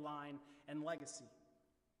family line and legacy.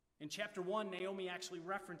 In chapter 1, Naomi actually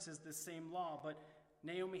references this same law, but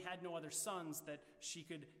Naomi had no other sons that she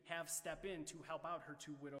could have step in to help out her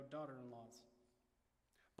two widowed daughter-in-laws.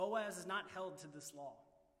 Boaz is not held to this law.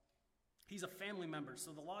 He's a family member,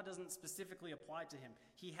 so the law doesn't specifically apply to him.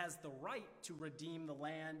 He has the right to redeem the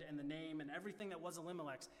land and the name and everything that was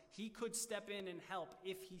Elimelech's. He could step in and help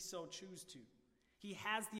if he so choose to. He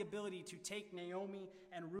has the ability to take Naomi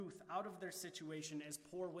and Ruth out of their situation as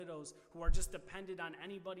poor widows who are just dependent on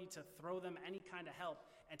anybody to throw them any kind of help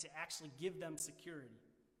and to actually give them security.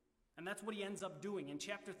 And that's what he ends up doing. In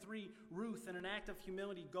chapter 3, Ruth, in an act of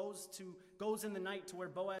humility, goes in the night to where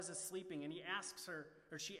Boaz is sleeping, and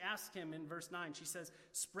she asks him in verse 9, she says,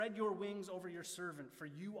 "Spread your wings over your servant, for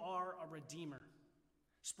you are a redeemer."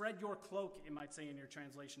 Spread your cloak, it might say in your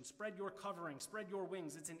translation. Spread your covering, spread your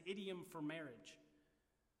wings. It's an idiom for marriage.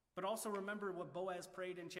 But also remember what Boaz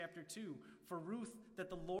prayed in chapter 2, for Ruth, that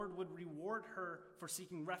the Lord would reward her for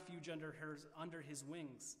seeking refuge under his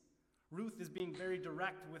wings. Ruth is being very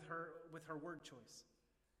direct with her word choice.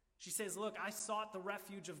 She says, look, I sought the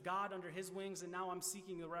refuge of God under his wings, and now I'm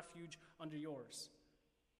seeking the refuge under yours.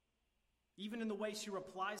 Even in the way she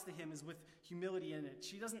replies to him is with humility in it.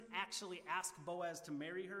 She doesn't actually ask Boaz to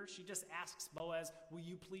marry her. She just asks Boaz, will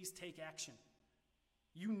you please take action?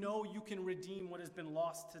 You know you can redeem what has been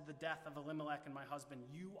lost to the death of Elimelech and my husband.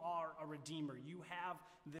 You are a redeemer. You have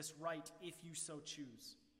this right if you so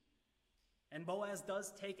choose. And Boaz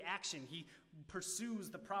does take action. He pursues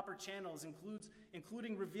the proper channels,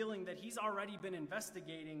 including revealing that he's already been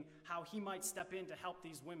investigating how he might step in to help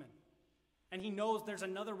these women. And he knows there's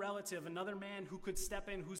another relative, another man who could step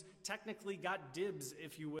in, who's technically got dibs,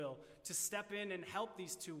 if you will, to step in and help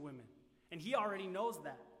these two women. And he already knows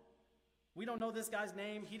that. We don't know this guy's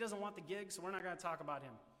name. He doesn't want the gig, so we're not going to talk about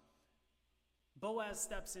him. Boaz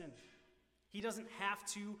steps in. He doesn't have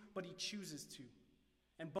to, but he chooses to.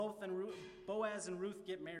 And Boaz and Ruth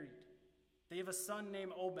get married. They have a son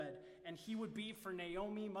named Obed, and he would be for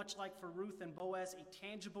Naomi, much like for Ruth and Boaz, a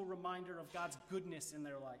tangible reminder of God's goodness in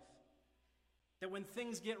their life. That when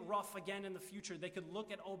things get rough again in the future, they could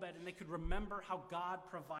look at Obed and they could remember how God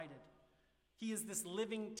provided. He is this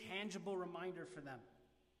living, tangible reminder for them.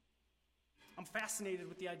 I'm fascinated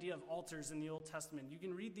with the idea of altars in the Old Testament.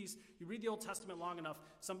 You read the Old Testament long enough,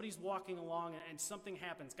 somebody's walking along and something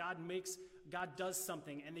happens. God does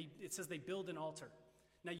something, and it says they build an altar.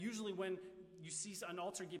 Now, usually when you see an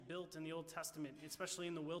altar get built in the Old Testament, especially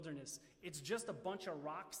in the wilderness, it's just a bunch of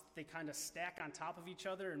rocks that they kind of stack on top of each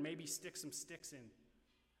other and maybe stick some sticks in.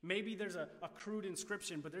 Maybe there's a crude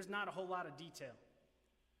inscription, but there's not a whole lot of detail.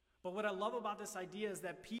 But what I love about this idea is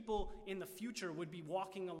that people in the future would be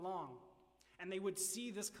walking along, and they would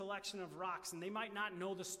see this collection of rocks, and they might not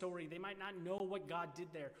know the story. They might not know what God did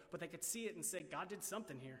there, but they could see it and say, God did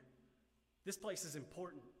something here. This place is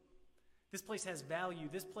important. This place has value.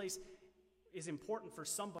 This place is important for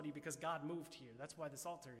somebody because God moved here. That's why this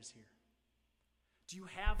altar is here. Do you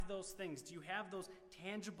have those things? Do you have those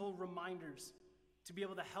tangible reminders to be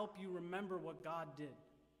able to help you remember what God did?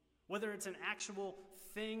 Whether it's an actual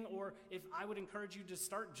thing, or if I would encourage you to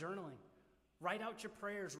start journaling. Write out your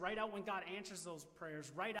prayers. Write out when God answers those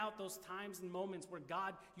prayers. Write out those times and moments where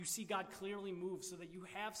you see God clearly move, so that you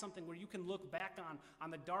have something where you can look back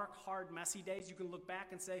on the dark, hard, messy days. You can look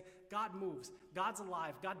back and say, God moves. God's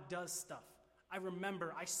alive. God does stuff. I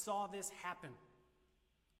remember. I saw this happen.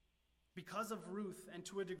 Because of Ruth, and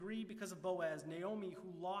to a degree because of Boaz, Naomi,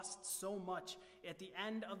 who lost so much, at the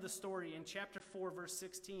end of the story in chapter 4, verse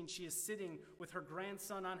 16, she is sitting with her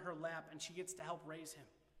grandson on her lap, and she gets to help raise him.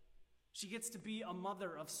 She gets to be a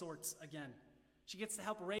mother of sorts again. She gets to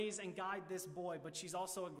help raise and guide this boy, but she's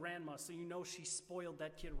also a grandma, so you know she spoiled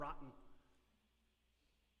that kid rotten.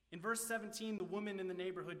 In verse 17, the women in the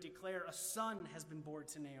neighborhood declare a son has been born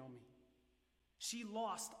to Naomi. She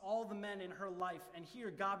lost all the men in her life, and here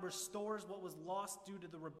God restores what was lost due to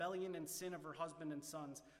the rebellion and sin of her husband and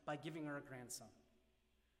sons by giving her a grandson.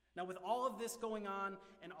 Now, with all of this going on,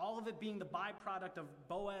 and all of it being the byproduct of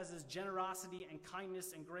Boaz's generosity and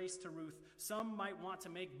kindness and grace to Ruth, some might want to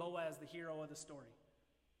make Boaz the hero of the story.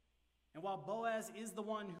 And while Boaz is the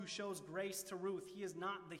one who shows grace to Ruth, he is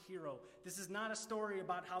not the hero. This is not a story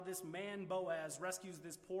about how this man Boaz rescues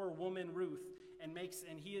this poor woman Ruth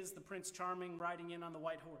and he is the Prince Charming riding in on the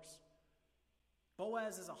white horse.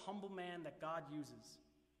 Boaz is a humble man that God uses.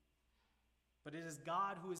 But it is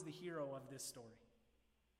God who is the hero of this story.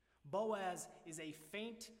 Boaz is a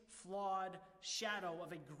faint, flawed shadow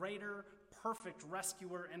of a greater, perfect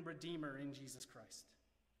rescuer and redeemer in Jesus Christ.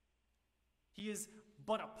 He is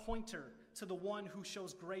but a pointer to the one who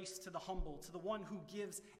shows grace to the humble, to the one who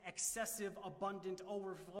gives excessive, abundant,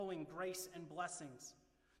 overflowing grace and blessings,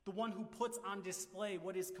 the one who puts on display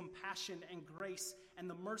what is compassion and grace and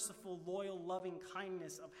the merciful, loyal, loving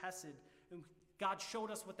kindness of Hesed. And God showed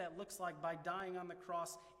us what that looks like by dying on the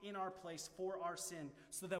cross in our place for our sin,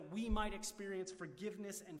 so that we might experience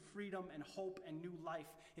forgiveness and freedom and hope and new life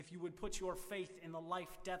if you would put your faith in the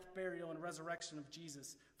life, death, burial, and resurrection of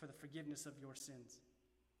Jesus for the forgiveness of your sins.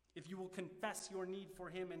 If you will confess your need for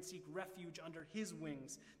him and seek refuge under his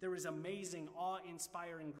wings, there is amazing,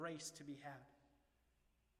 awe-inspiring grace to be had.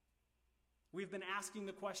 We've been asking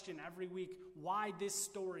the question every week, why this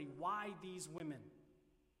story? Why these women?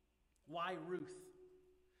 Why Ruth?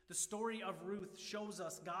 The story of Ruth shows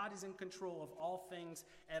us God is in control of all things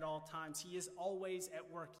at all times. He is always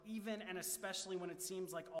at work, even and especially when it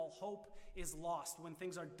seems like all hope is lost. When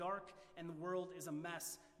things are dark and the world is a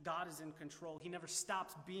mess, God is in control. He never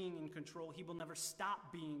stops being in control. He will never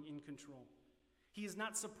stop being in control. He is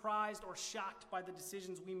not surprised or shocked by the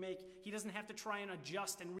decisions we make. He doesn't have to try and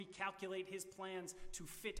adjust and recalculate his plans to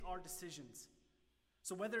fit our decisions.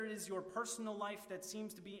 So whether it is your personal life that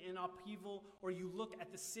seems to be in upheaval, or you look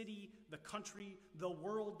at the city, the country, the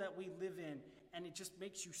world that we live in, and it just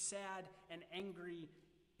makes you sad and angry,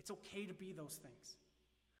 it's okay to be those things.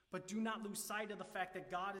 But do not lose sight of the fact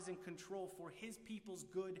that God is in control for his people's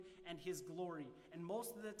good and his glory. And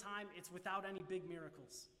most of the time, it's without any big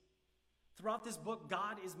miracles. Throughout this book,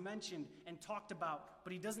 God is mentioned and talked about,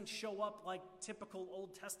 but he doesn't show up like typical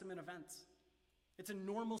Old Testament events. It's a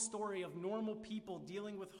normal story of normal people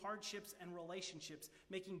dealing with hardships and relationships,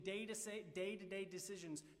 making day-to-day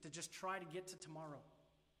decisions to just try to get to tomorrow.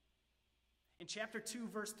 In chapter 2,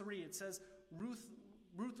 verse 3, it says, Ruth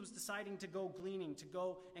was deciding to go gleaning, to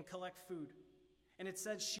go and collect food. And it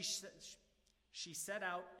says she set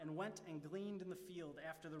out and went and gleaned in the field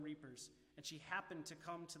after the reapers, and she happened to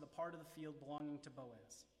come to the part of the field belonging to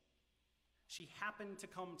Boaz. She happened to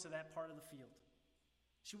come to that part of the field.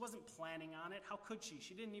 She wasn't planning on it. How could she?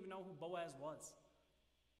 She didn't even know who Boaz was.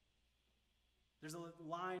 There's a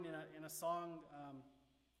line in a song,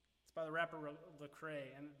 it's by the rapper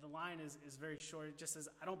Lecrae, and the line is very short. It just says,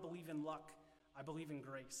 I don't believe in luck, I believe in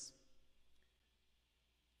grace.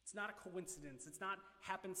 It's not a coincidence. It's not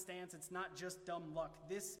happenstance. It's not just dumb luck.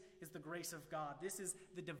 This is the grace of God. This is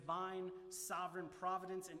the divine, sovereign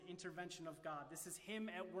providence and intervention of God. This is him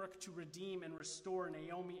at work to redeem and restore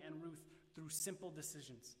Naomi and Ruth through simple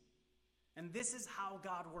decisions. And this is how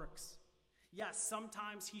God works. Yes,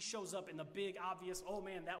 sometimes he shows up in the big, obvious, oh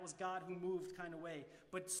man, that was God who moved kind of way.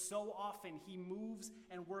 But so often he moves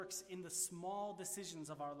and works in the small decisions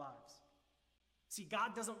of our lives. See,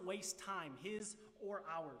 God doesn't waste time, his or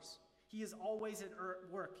ours. He is always at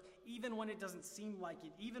work, even when it doesn't seem like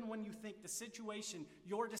it, even when you think the situation,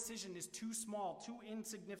 your decision is too small, too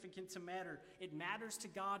insignificant to matter. It matters to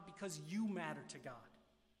God because you matter to God.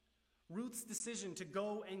 Ruth's decision to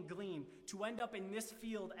go and glean, to end up in this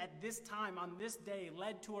field at this time on this day,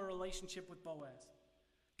 led to a relationship with Boaz.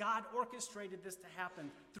 God orchestrated this to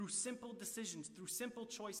happen through simple decisions, through simple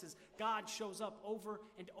choices. God shows up over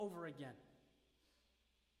and over again.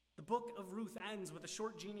 The book of Ruth ends with a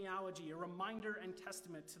short genealogy, a reminder and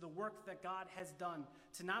testament to the work that God has done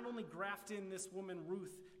to not only graft in this woman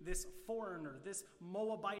Ruth, this foreigner, this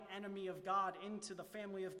Moabite enemy of God, into the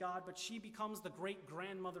family of God, but she becomes the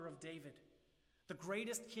great-grandmother of David, the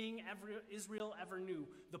greatest king Israel ever knew,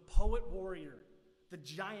 the poet warrior, the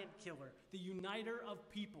giant killer, the uniter of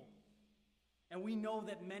people. And we know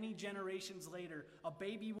that many generations later, a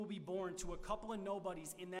baby will be born to a couple of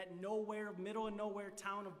nobodies in that nowhere, middle of nowhere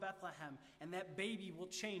town of Bethlehem, and that baby will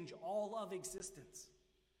change all of existence.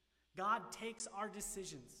 God takes our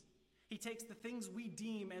decisions. He takes the things we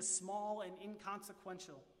deem as small and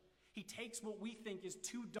inconsequential. He takes what we think is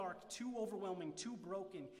too dark, too overwhelming, too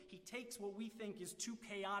broken. He takes what we think is too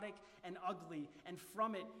chaotic and ugly, and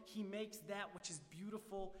from it, he makes that which is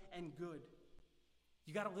beautiful and good.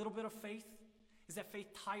 You got a little bit of faith? Is that faith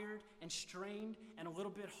tired and strained and a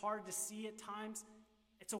little bit hard to see at times?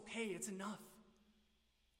 It's okay, it's enough.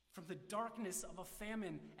 From the darkness of a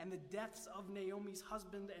famine and the deaths of Naomi's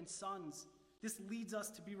husband and sons, this leads us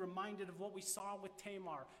to be reminded of what we saw with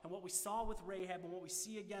Tamar and what we saw with Rahab and what we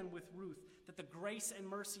see again with Ruth, that the grace and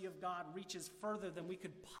mercy of God reaches further than we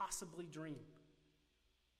could possibly dream.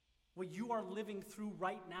 What you are living through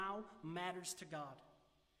right now matters to God.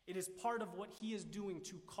 It is part of what he is doing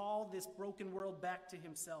to call this broken world back to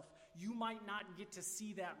himself. You might not get to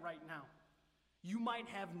see that right now. You might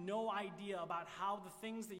have no idea about how the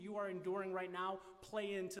things that you are enduring right now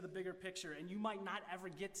play into the bigger picture, and you might not ever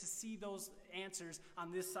get to see those answers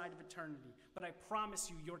on this side of eternity. But I promise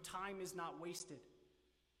you, your time is not wasted.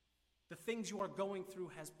 The things you are going through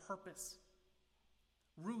has purpose.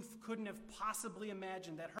 Ruth couldn't have possibly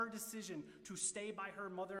imagined that her decision to stay by her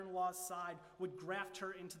mother-in-law's side would graft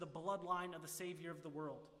her into the bloodline of the Savior of the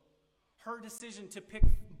world. Her decision to pick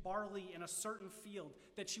barley in a certain field,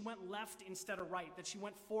 that she went left instead of right, that she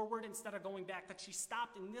went forward instead of going back, that she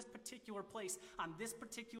stopped in this particular place on this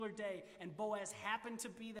particular day, and Boaz happened to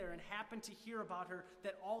be there and happened to hear about her,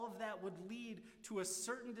 that all of that would lead to a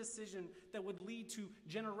certain decision that would lead to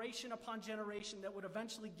generation upon generation that would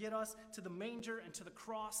eventually get us to the manger and to the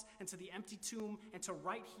cross and to the empty tomb and to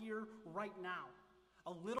right here, right now.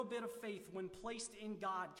 A little bit of faith, when placed in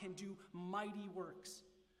God, can do mighty works.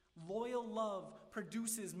 Loyal love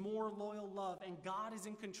produces more loyal love, and God is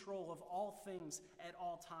in control of all things at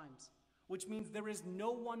all times, which means there is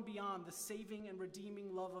no one beyond the saving and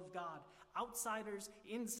redeeming love of God. Outsiders,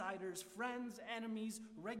 insiders, friends, enemies,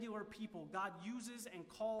 regular people, God uses and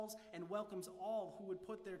calls and welcomes all who would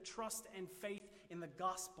put their trust and faith in the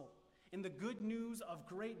gospel, in the good news of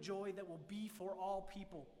great joy that will be for all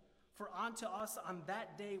people. For unto us on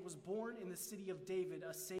that day was born in the city of David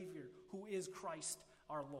a Savior, who is Christ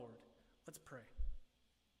our Lord. Let's pray.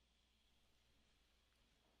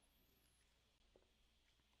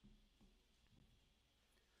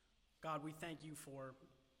 God, we thank you for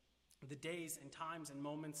the days and times and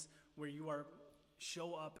moments where you are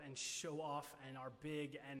show up and show off and are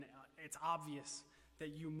big, and it's obvious that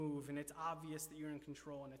you move, and it's obvious that you're in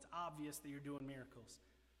control, and it's obvious that you're doing miracles.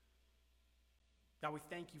 God, we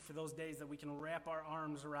thank you for those days that we can wrap our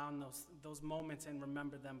arms around those moments and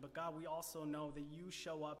remember them. But God, we also know that you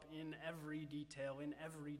show up in every detail, in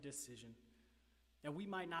every decision. And we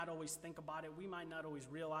might not always think about it. We might not always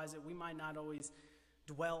realize it. We might not always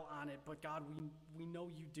dwell on it. But God, we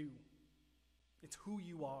know you do. It's who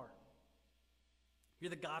you are.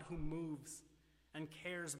 You're the God who moves and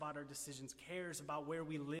cares about our decisions, cares about where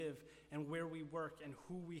we live and where we work and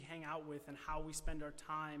who we hang out with and how we spend our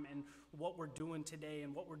time and what we're doing today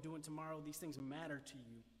and what we're doing tomorrow. These things matter to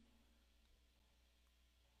you.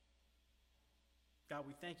 God,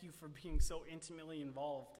 we thank you for being so intimately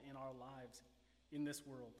involved in our lives in this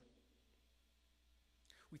world.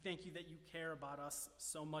 We thank you that you care about us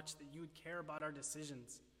so much, that you would care about our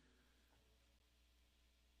decisions.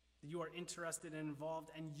 You are interested and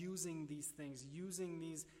involved and using these things, using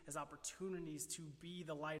these as opportunities to be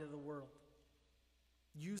the light of the world,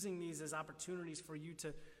 using these as opportunities for you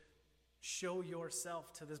to show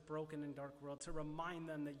yourself to this broken and dark world, to remind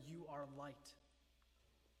them that you are light.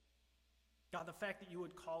 God, the fact that you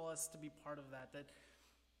would call us to be part of that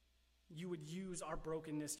you would use our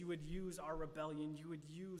brokenness, you would use our rebellion, you would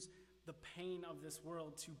use the pain of this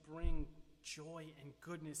world to bring joy and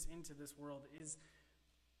goodness into this world is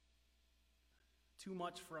too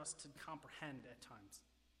much for us to comprehend at times.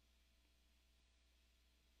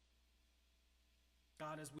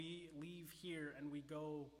 God, as we leave here and we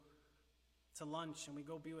go to lunch and we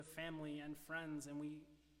go be with family and friends and we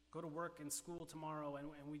go to work and school tomorrow and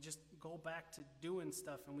we just go back to doing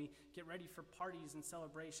stuff and we get ready for parties and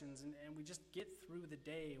celebrations and we just get through the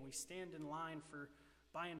day and we stand in line for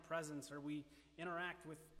buying presents or we interact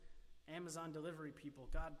with Amazon delivery people.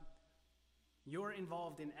 God, you're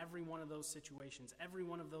involved in every one of those situations, every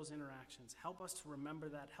one of those interactions. Help us to remember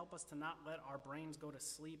that. Help us to not let our brains go to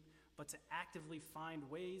sleep, but to actively find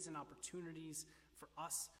ways and opportunities for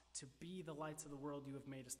us to be the lights of the world you have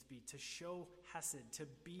made us to be, to show hesed, to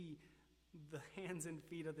be the hands and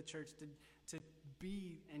feet of the church, to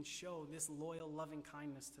be and show this loyal, loving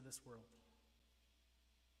kindness to this world.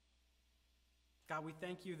 God, we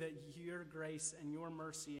thank you that your grace and your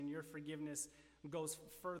mercy and your forgiveness goes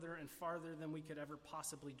further and farther than we could ever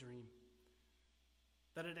possibly dream.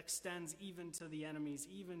 That it extends even to the enemies,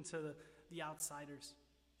 even to the outsiders.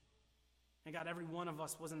 And God, every one of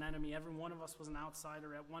us was an enemy. Every one of us was an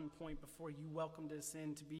outsider at one point before you welcomed us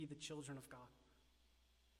in to be the children of God.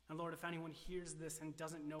 And Lord, if anyone hears this and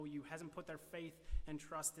doesn't know you, hasn't put their faith and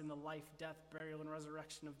trust in the life, death, burial, and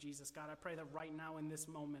resurrection of Jesus, God, I pray that right now in this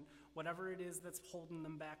moment, whatever it is that's holding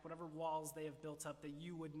them back, whatever walls they have built up, that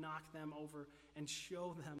you would knock them over and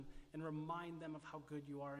show them and remind them of how good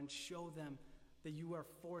you are, and show them that you are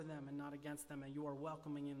for them and not against them, and you are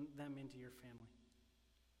welcoming them into your family.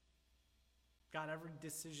 God, every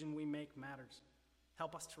decision we make matters.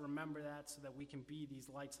 Help us to remember that so that we can be these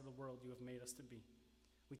lights of the world you have made us to be.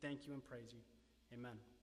 We thank you and praise you. Amen.